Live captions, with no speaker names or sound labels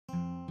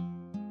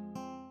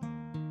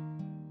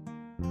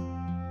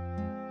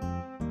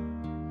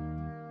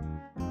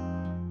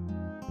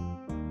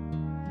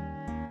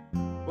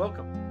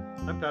Welcome.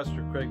 I'm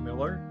Pastor Craig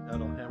Miller at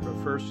Alhambra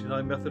First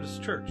United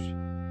Methodist Church.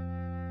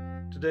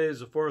 Today is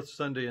the fourth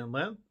Sunday in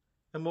Lent,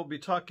 and we'll be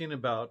talking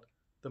about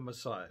the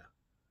Messiah.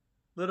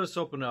 Let us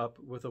open up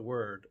with a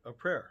word of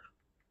prayer.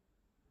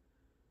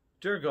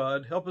 Dear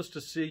God, help us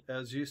to see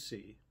as you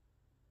see.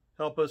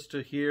 Help us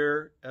to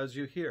hear as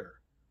you hear.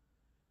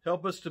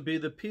 Help us to be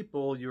the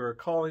people you are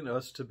calling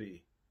us to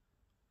be.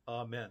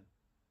 Amen.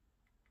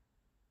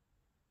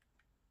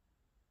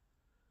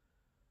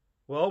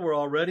 Well, we're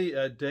already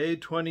at day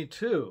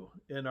 22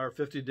 in our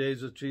 50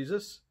 Days with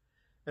Jesus,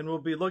 and we'll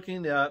be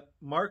looking at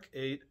Mark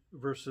 8,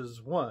 verses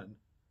 1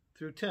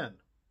 through 10.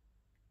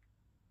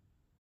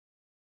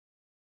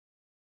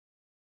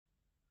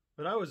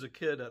 When I was a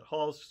kid at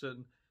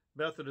Halston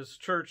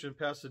Methodist Church in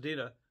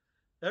Pasadena,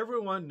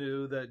 everyone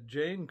knew that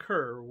Jane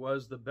Kerr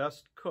was the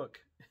best cook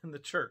in the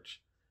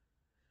church.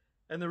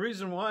 And the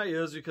reason why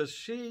is because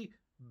she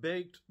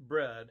baked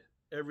bread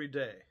every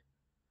day.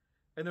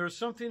 And there was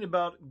something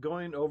about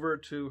going over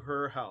to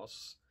her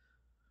house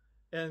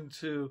and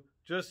to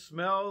just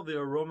smell the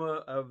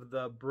aroma of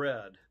the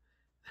bread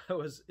that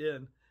was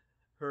in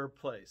her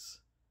place.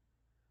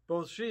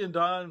 Both she and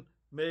Don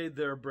made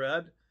their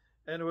bread,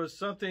 and it was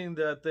something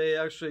that they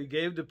actually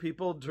gave to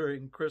people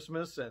during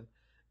Christmas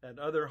and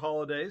other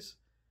holidays.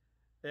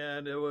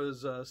 And it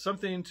was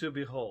something to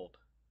behold.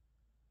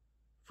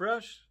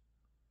 Fresh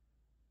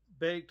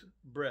baked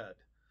bread.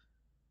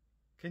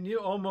 Can you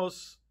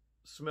almost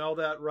smell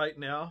that right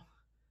now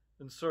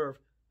and sort of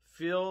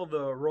feel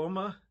the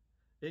aroma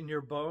in your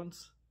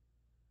bones?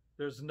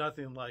 There's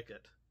nothing like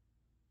it.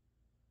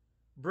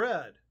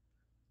 Bread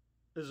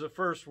is the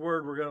first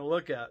word we're going to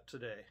look at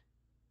today.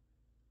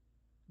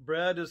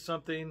 Bread is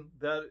something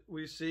that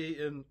we see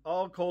in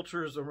all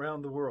cultures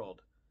around the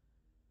world.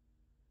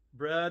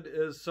 Bread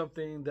is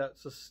something that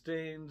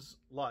sustains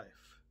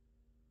life.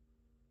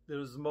 It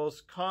is the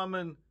most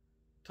common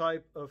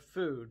type of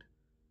food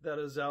that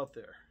is out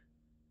there.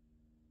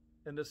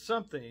 And it's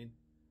something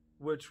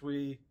which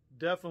we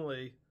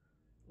definitely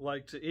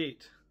like to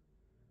eat.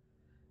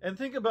 And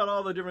think about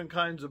all the different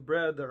kinds of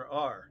bread there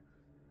are.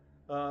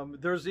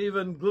 There's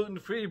even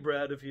gluten-free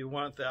bread if you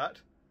want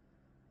that.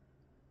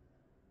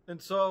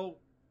 And so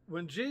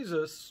when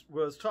Jesus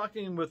was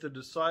talking with the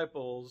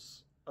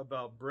disciples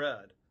about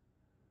bread,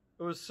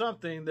 it was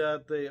something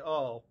that they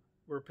all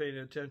were paying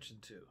attention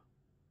to.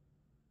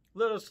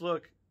 Let us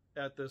look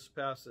at this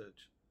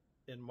passage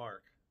in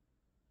Mark.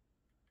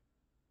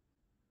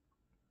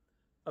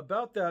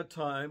 About that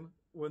time,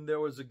 when there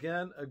was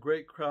again a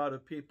great crowd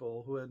of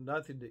people who had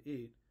nothing to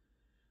eat,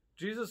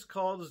 Jesus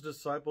called his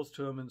disciples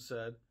to him and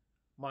said,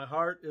 "My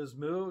heart is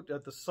moved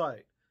at the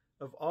sight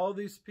of all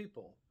these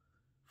people,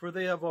 for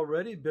they have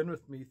already been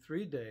with me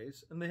 3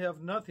 days, and they have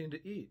nothing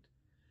to eat.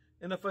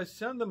 And if I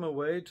send them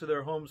away to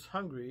their homes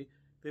hungry,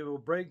 they will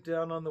break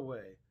down on the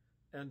way,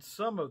 and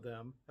some of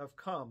them have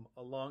come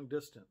a long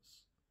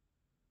distance."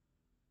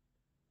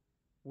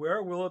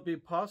 "Where will it be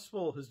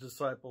possible," his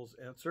disciples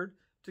answered,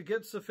 "to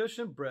get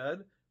sufficient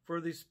bread for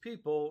these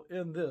people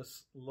in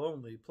this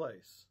lonely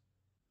place?"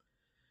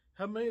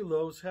 "How many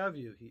loaves have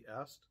you?" he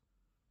asked.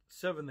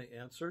 7, they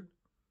answered.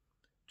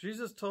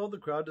 Jesus told the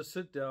crowd to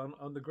sit down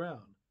on the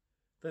ground.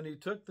 Then he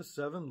took the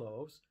 7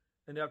 loaves,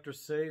 and after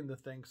saying the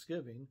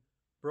thanksgiving,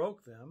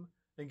 broke them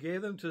and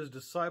gave them to his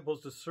disciples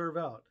to serve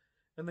out,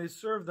 and they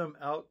served them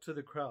out to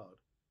the crowd.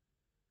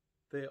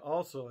 They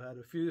also had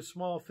a few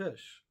small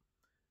fish.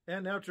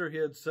 And after he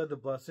had said the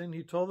blessing,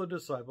 he told the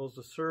disciples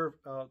to serve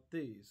out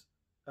these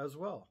as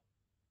well.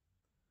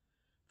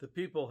 The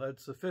people had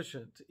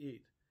sufficient to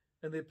eat,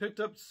 and they picked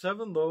up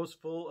 7 loaves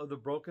full of the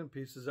broken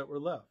pieces that were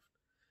left.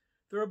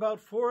 There were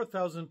about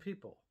 4,000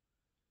 people.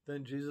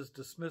 Then Jesus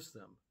dismissed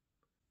them.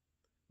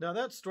 Now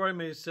that story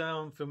may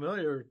sound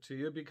familiar to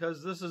you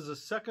because this is the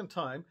second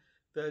time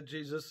that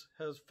Jesus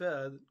has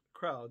fed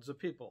crowds of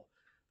people.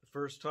 The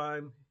first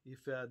time he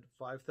fed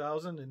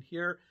 5,000, and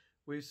here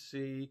we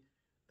see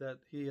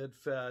that he had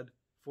fed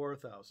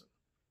 4,000.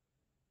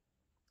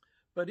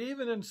 But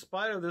even in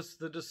spite of this,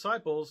 the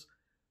disciples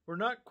were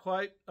not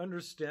quite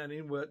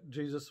understanding what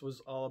Jesus was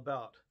all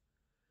about.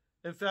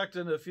 In fact,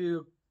 in a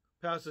few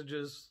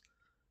passages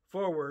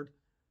forward,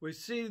 we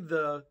see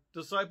the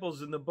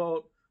disciples in the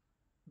boat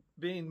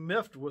being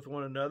miffed with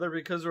one another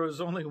because there was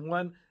only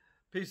one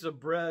piece of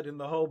bread in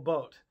the whole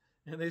boat.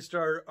 And they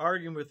started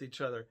arguing with each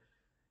other.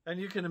 And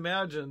you can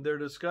imagine their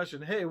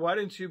discussion. "Hey, why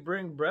didn't you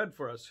bring bread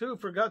for us? Who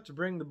forgot to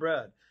bring the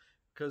bread?"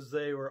 Because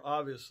they were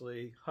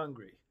obviously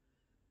hungry.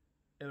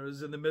 And it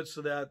was in the midst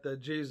of that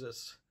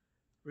Jesus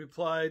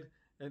replied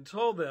and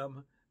told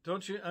them,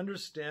 "Don't you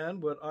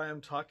understand what I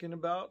am talking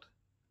about?"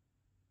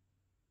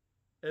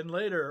 And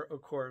later,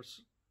 of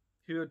course,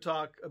 he would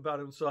talk about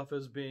himself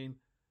as being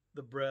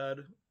the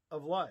bread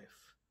of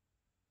life.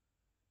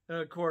 And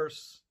of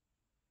course,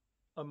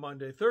 on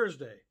Monday,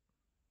 Thursday,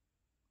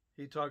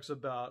 he talks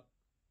about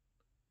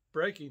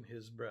breaking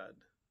his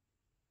bread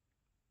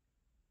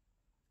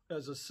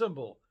as a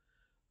symbol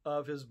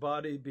of his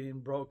body being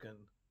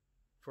broken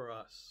for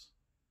us.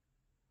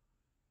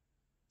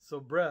 So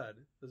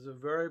bread is a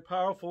very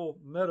powerful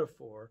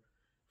metaphor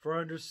for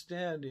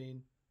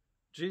understanding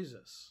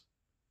Jesus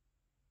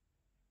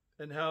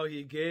and how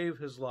he gave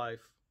his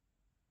life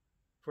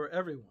for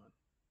everyone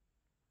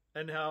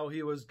and how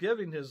he was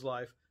giving his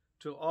life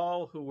to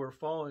all who were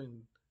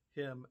following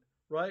him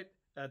right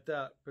at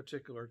that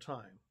particular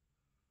time.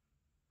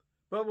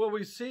 But what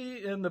we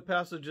see in the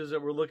passages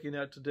that we're looking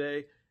at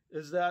today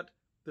is that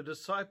the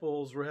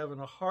disciples were having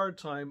a hard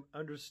time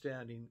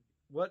understanding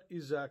what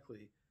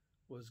exactly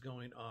was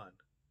going on.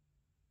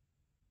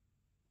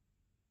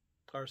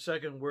 Our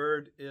second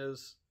word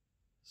is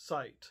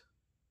sight.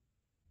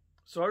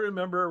 So I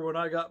remember when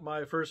I got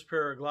my first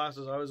pair of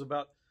glasses, I was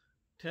about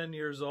 10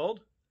 years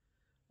old.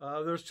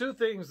 There's two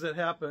things that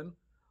happened.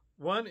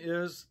 One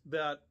is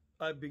that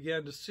I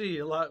began to see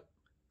a lot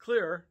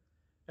clearer,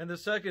 and the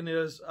second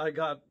is I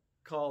got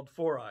called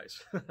Four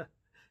Eyes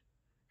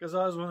because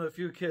I was one of the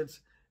few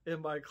kids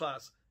in my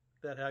class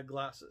that had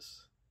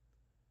glasses.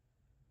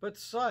 But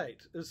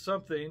sight is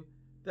something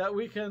that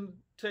we can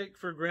take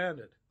for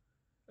granted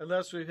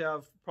unless we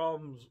have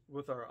problems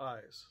with our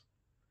eyes.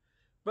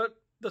 But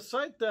the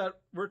sight that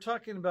we're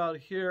talking about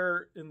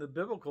here in the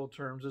biblical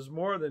terms is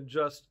more than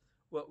just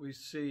what we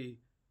see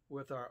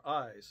with our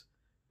eyes.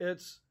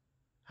 It's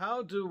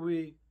how do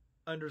we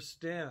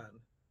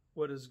understand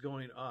what is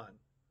going on?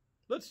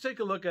 Let's take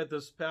a look at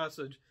this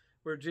passage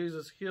where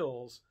Jesus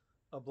heals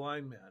a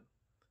blind man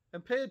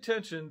and pay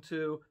attention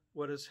to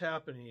what is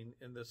happening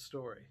in this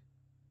story.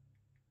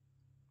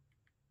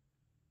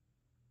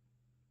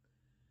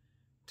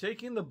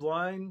 Taking the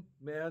blind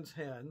man's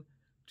hand,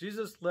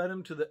 Jesus led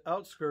him to the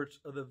outskirts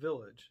of the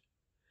village.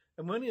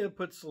 And when he had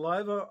put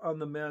saliva on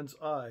the man's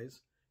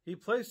eyes, he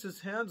placed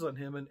his hands on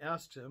him and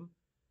asked him,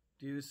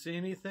 "Do you see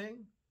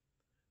anything?"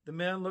 The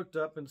man looked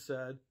up and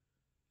said,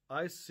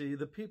 "I see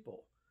the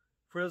people,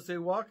 for as they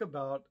walk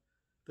about,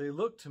 they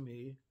look to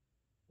me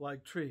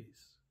like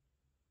trees."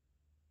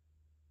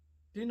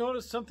 Do you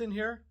notice something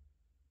here?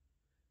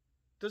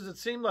 Does it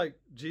seem like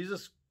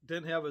Jesus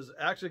didn't have his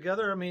act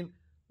together? I mean,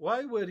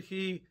 why would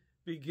he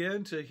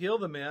begin to heal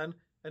the man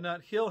and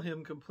not heal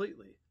him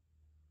completely?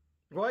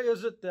 Why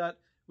is it that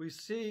we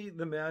see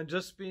the man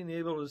just being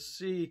able to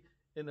see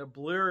in a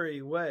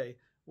blurry way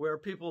where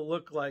people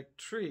look like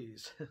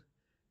trees,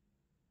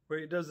 where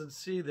he doesn't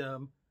see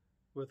them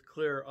with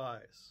clear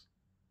eyes?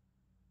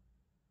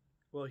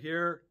 Well,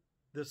 here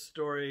this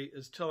story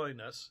is telling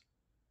us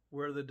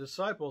where the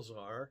disciples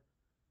are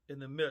in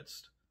the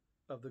midst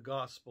of the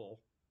Gospel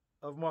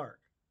of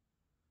Mark.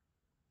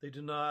 They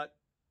do not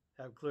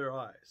have clear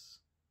eyes.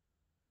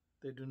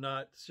 They do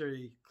not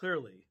see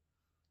clearly.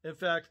 In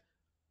fact,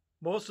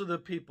 most of the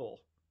people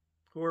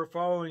who are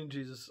following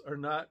Jesus are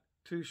not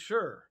too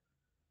sure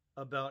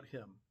about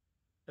him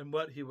and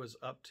what he was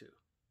up to.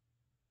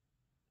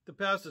 The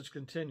passage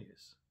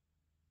continues.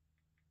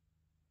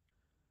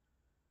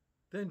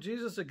 Then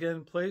Jesus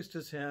again placed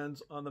his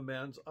hands on the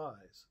man's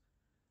eyes,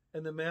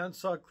 and the man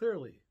saw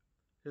clearly.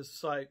 His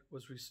sight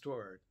was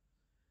restored,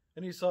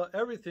 and he saw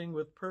everything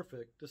with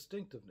perfect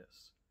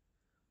distinctiveness.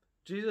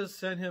 Jesus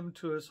sent him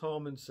to his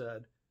home and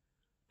said,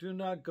 "Do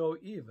not go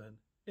even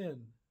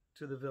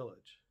into the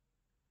village."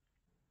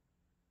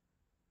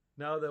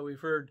 Now that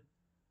we've heard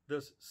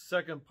this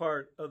second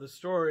part of the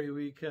story,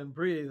 we can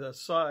breathe a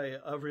sigh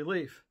of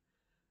relief.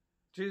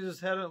 Jesus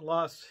hadn't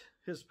lost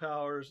his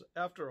powers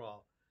after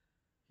all.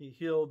 He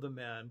healed the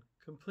man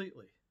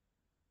completely.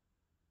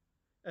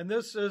 And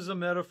this is a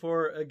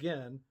metaphor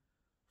again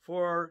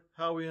for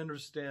how we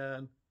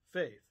understand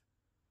faith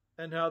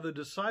and how the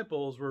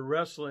disciples were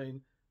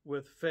wrestling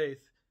with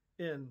faith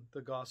in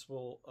the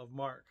Gospel of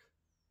Mark.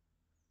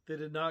 They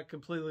did not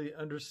completely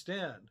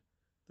understand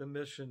the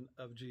mission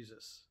of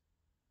Jesus,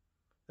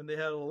 and they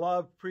had a lot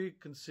of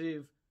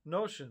preconceived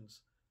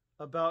notions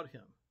about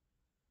him.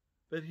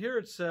 But here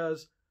it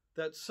says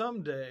that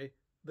someday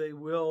they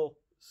will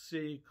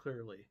see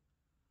clearly.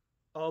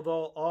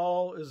 Although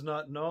all is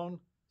not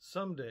known,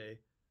 someday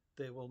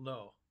they will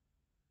know.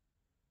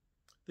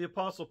 The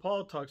Apostle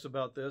Paul talks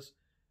about this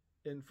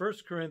in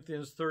 1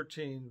 Corinthians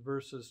 13,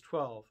 verses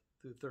 12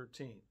 through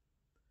 13.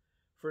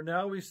 For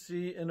now we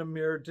see in a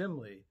mirror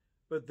dimly,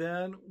 but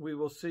then we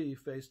will see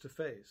face to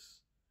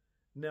face.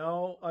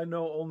 Now I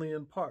know only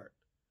in part.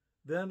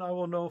 Then I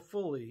will know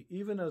fully,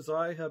 even as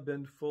I have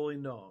been fully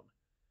known.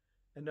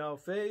 And now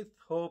faith,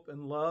 hope,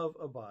 and love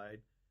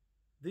abide,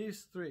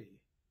 these three,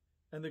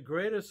 and the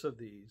greatest of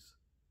these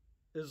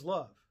is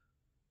love.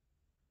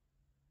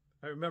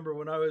 I remember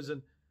when I was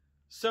in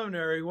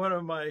seminary, one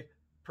of my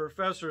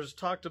professors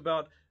talked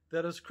about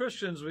that as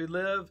Christians we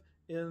live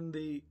in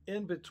the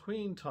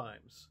in-between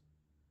times.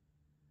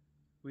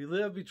 We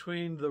live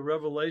between the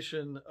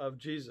revelation of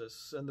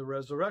Jesus and the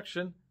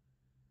resurrection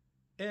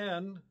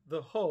and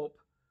the hope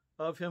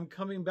of him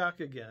coming back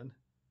again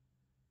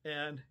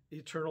and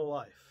eternal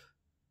life.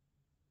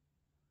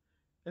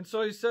 And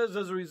so he says,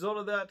 as a result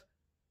of that,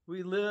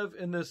 we live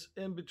in this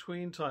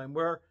in-between time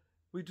where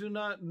we do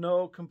not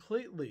know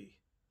completely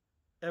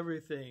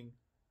everything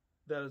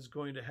that is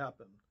going to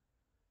happen,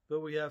 but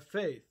we have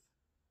faith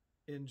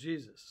in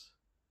Jesus.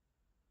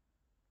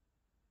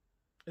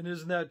 And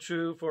isn't that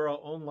true for our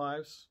own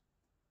lives?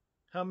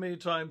 How many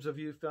times have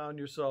you found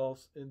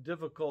yourselves in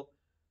difficult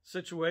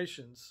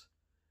situations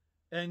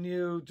and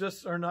you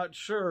just are not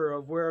sure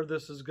of where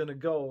this is going to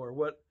go or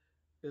what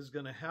is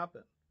going to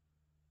happen?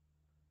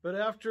 But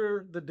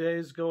after the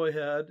days go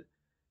ahead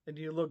and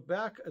you look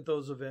back at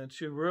those events,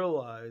 you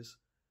realize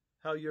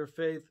how your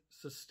faith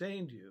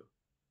sustained you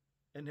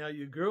and how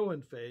you grew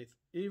in faith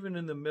even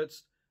in the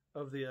midst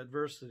of the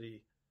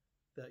adversity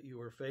that you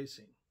were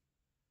facing.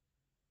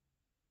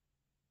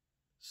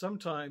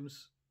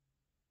 Sometimes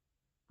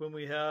when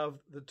we have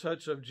the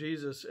touch of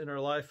Jesus in our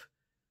life,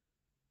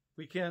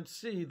 we can't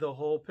see the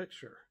whole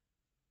picture.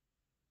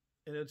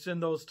 And it's in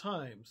those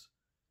times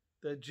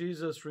that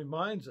Jesus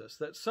reminds us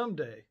that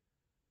someday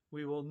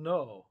we will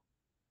know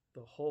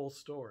the whole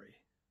story.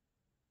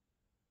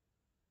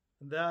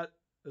 And that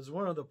is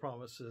one of the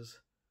promises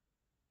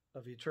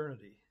of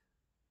eternity,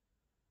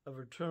 of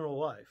eternal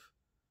life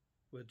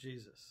with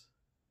Jesus.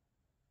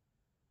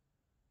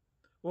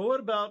 Well, what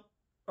about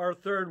our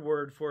third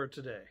word for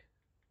today?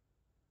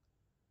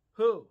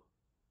 Who?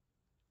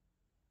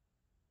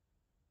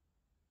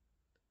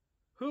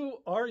 Who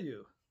are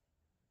you?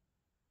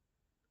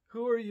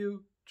 Who are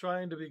you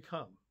trying to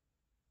become?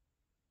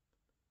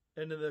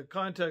 And in the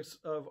context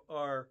of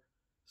our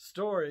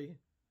story,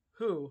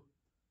 who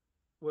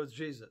was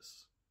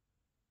Jesus?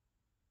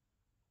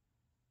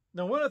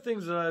 Now, one of the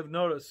things that I've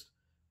noticed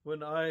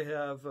when I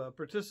have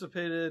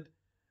participated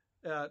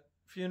at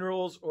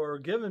funerals or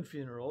given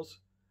funerals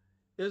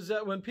is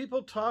that when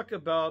people talk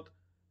about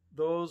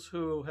those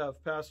who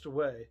have passed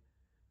away,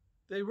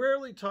 they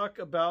rarely talk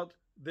about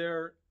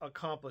their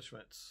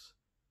accomplishments,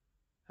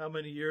 how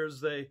many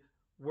years they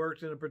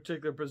worked in a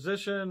particular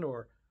position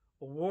or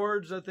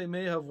awards that they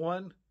may have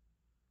won.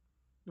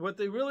 What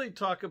they really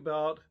talk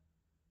about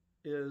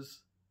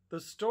is the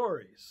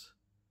stories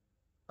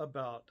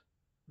about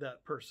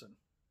that person.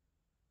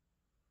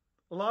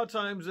 A lot of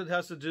times it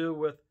has to do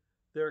with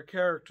their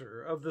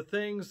character, of the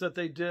things that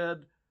they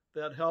did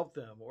that helped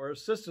them or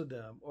assisted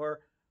them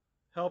or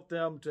helped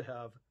them to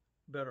have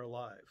better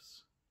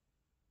lives.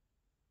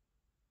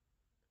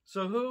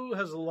 So who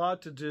has a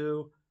lot to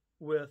do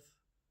with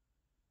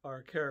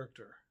our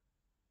character,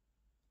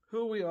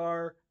 who we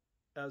are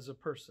as a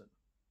person?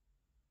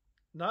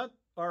 Not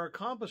our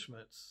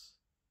accomplishments,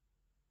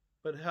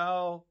 but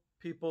how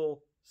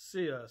people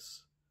see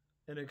us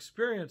and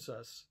experience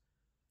us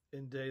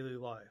in daily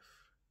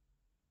life.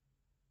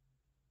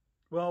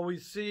 Well, we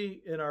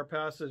see in our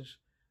passage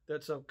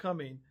that's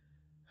upcoming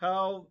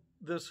how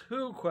this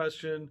who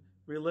question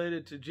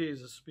related to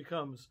Jesus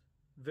becomes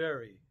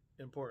very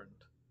important.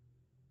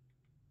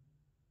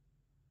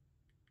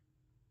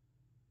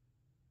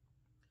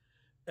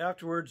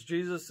 Afterwards,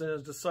 Jesus and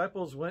his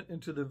disciples went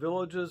into the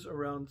villages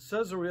around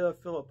Caesarea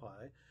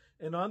Philippi,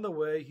 and on the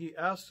way he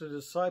asked the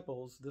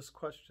disciples this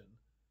question: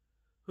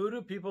 "Who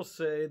do people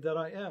say that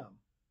I am?"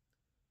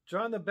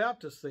 "John the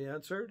Baptist," they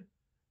answered,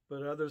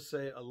 "but others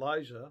say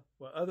Elijah,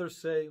 while others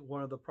say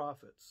one of the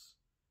prophets."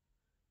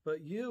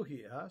 "But you,"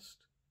 he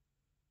asked,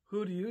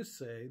 "who do you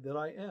say that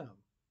I am?"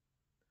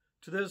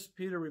 To this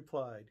Peter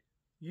replied,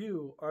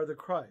 "You are the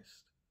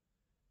Christ."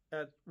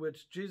 At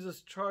which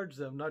Jesus charged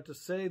them not to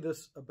say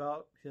this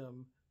about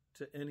him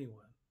to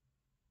anyone.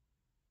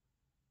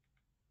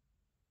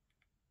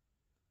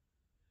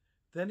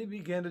 Then he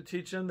began to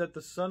teach him that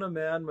the Son of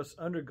Man must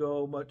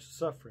undergo much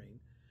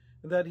suffering,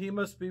 and that he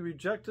must be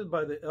rejected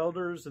by the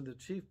elders and the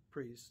chief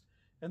priests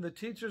and the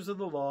teachers of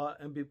the law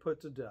and be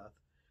put to death,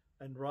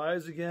 and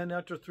rise again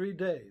after 3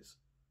 days.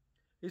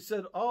 He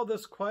said all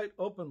this quite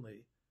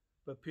openly,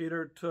 but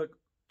Peter took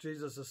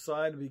Jesus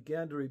aside and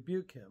began to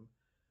rebuke him.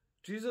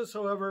 Jesus,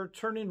 however,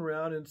 turning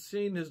around and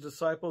seeing his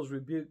disciples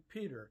rebuke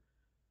Peter,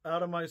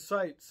 "Out of my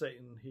sight,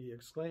 Satan," he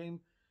exclaimed,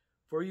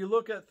 "for you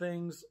look at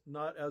things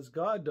not as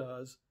God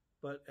does,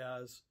 but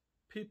as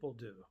people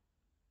do."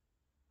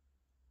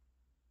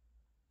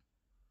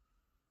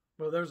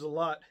 Well, there's a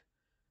lot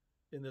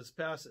in this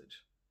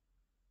passage.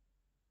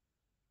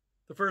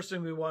 The first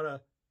thing we want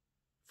to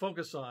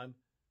focus on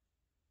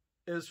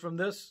is from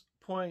this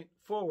point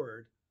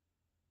forward,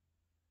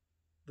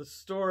 the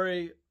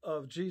story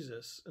of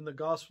Jesus in the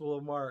Gospel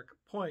of Mark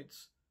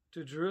points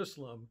to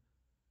Jerusalem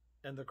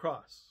and the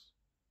cross.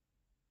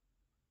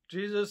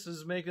 Jesus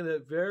is making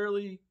it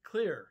very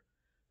clear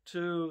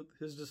to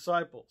his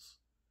disciples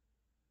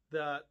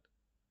that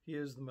he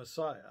is the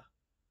Messiah,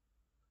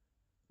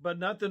 but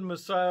not the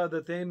Messiah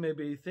that they may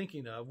be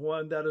thinking of,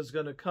 one that is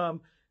going to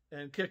come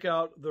and kick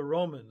out the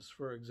Romans,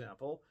 for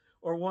example,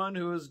 or one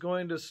who is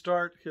going to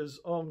start his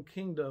own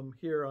kingdom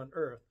here on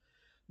earth.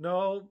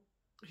 No,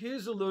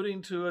 he's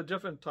alluding to a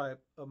different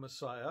type of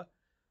Messiah,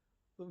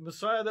 the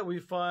Messiah that we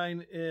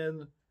find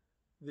in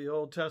the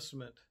Old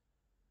Testament,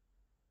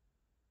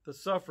 the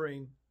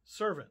suffering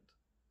servant,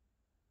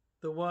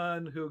 the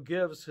one who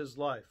gives his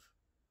life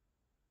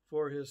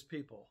for his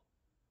people.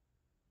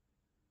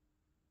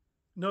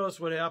 Notice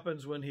what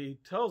happens when he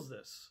tells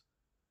this,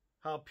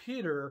 how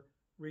Peter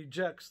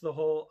rejects the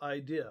whole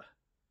idea.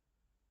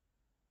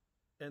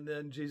 And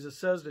then Jesus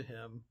says to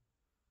him,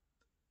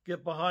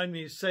 "Get behind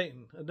me,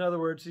 Satan." In other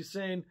words, he's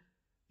saying,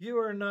 you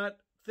are not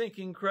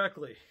thinking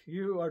correctly.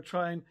 You are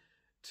trying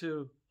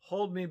to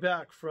hold me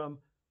back from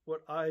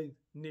what I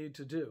need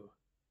to do.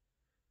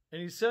 And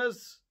he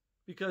says,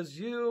 because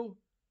you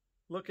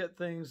look at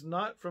things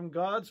not from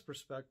God's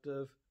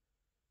perspective,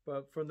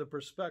 but from the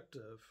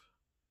perspective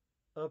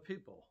of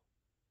people.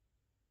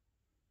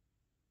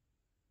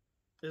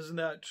 Isn't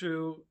that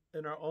true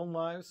in our own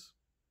lives?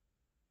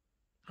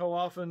 How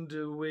often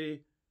do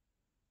we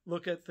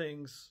look at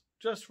things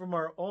just from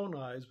our own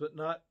eyes, but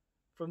not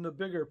from the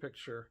bigger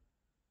picture,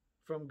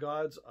 from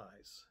God's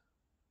eyes?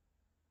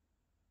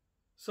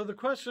 So the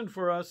question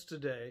for us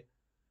today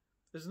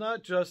is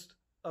not just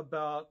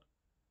about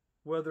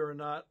whether or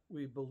not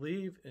we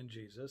believe in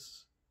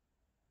Jesus,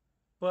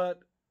 but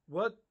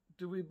what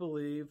do we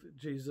believe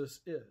Jesus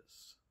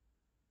is?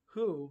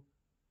 Who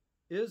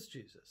is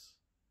Jesus?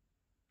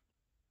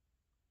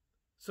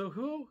 So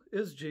who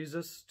is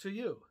Jesus to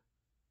you?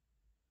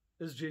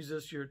 Is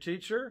Jesus your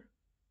teacher,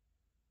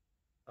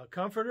 a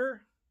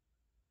comforter,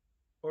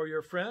 or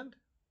your friend?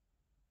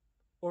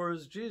 Or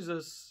is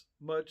Jesus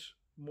much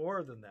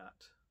more than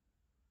that?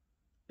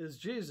 Is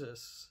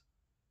Jesus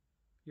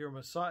your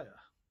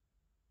Messiah,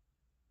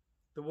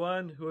 the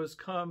one who has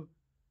come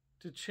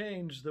to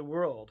change the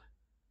world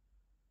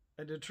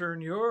and to turn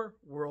your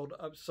world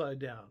upside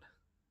down,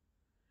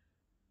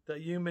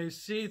 that you may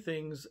see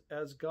things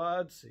as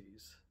God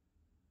sees,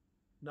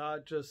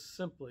 not just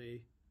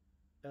simply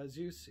as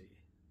you see?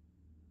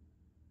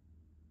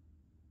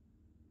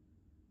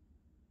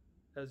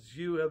 As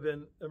you have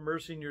been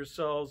immersing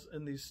yourselves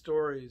in these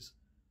stories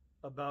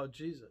about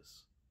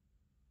Jesus,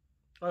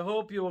 I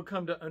hope you will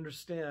come to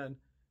understand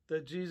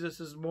that Jesus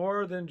is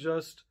more than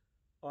just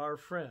our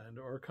friend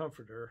or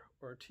comforter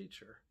or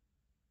teacher.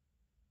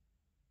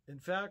 In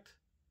fact,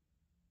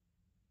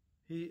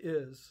 he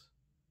is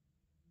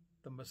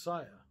the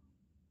Messiah,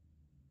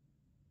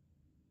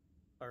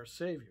 our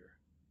Savior,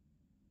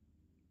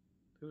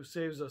 who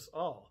saves us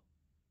all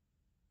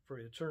for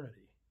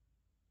eternity.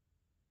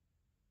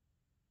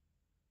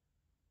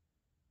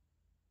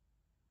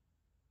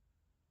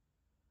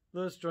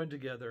 Let us join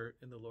together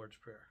in the Lord's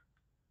Prayer.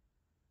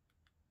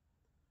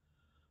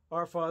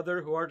 Our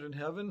Father, who art in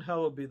heaven,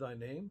 hallowed be thy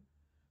name.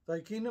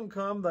 Thy kingdom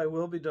come, thy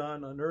will be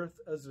done on earth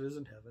as it is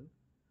in heaven.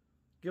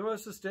 Give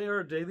us this day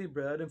our daily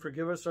bread, and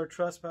forgive us our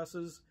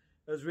trespasses,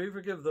 as we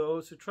forgive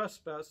those who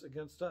trespass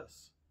against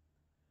us.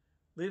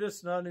 Lead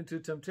us not into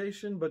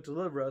temptation, but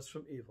deliver us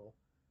from evil.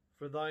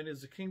 For thine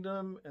is the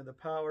kingdom, and the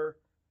power,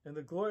 and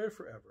the glory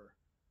forever.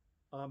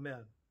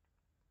 Amen.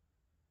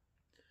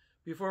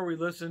 Before we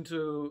listen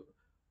to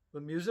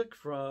the music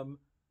from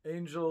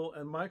Angel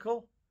and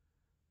Michael,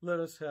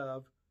 let us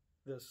have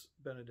this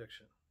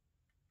benediction.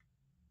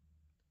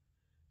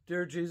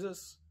 Dear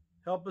Jesus,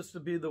 help us to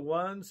be the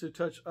ones who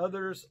touch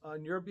others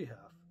on your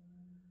behalf.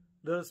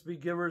 Let us be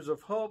givers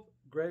of hope,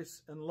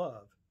 grace, and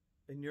love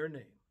in your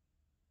name.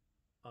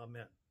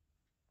 Amen.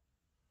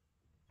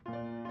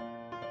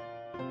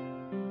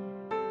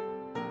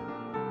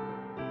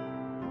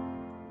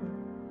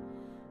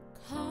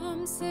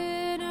 Come,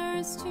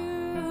 sinners, to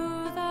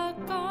the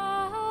God.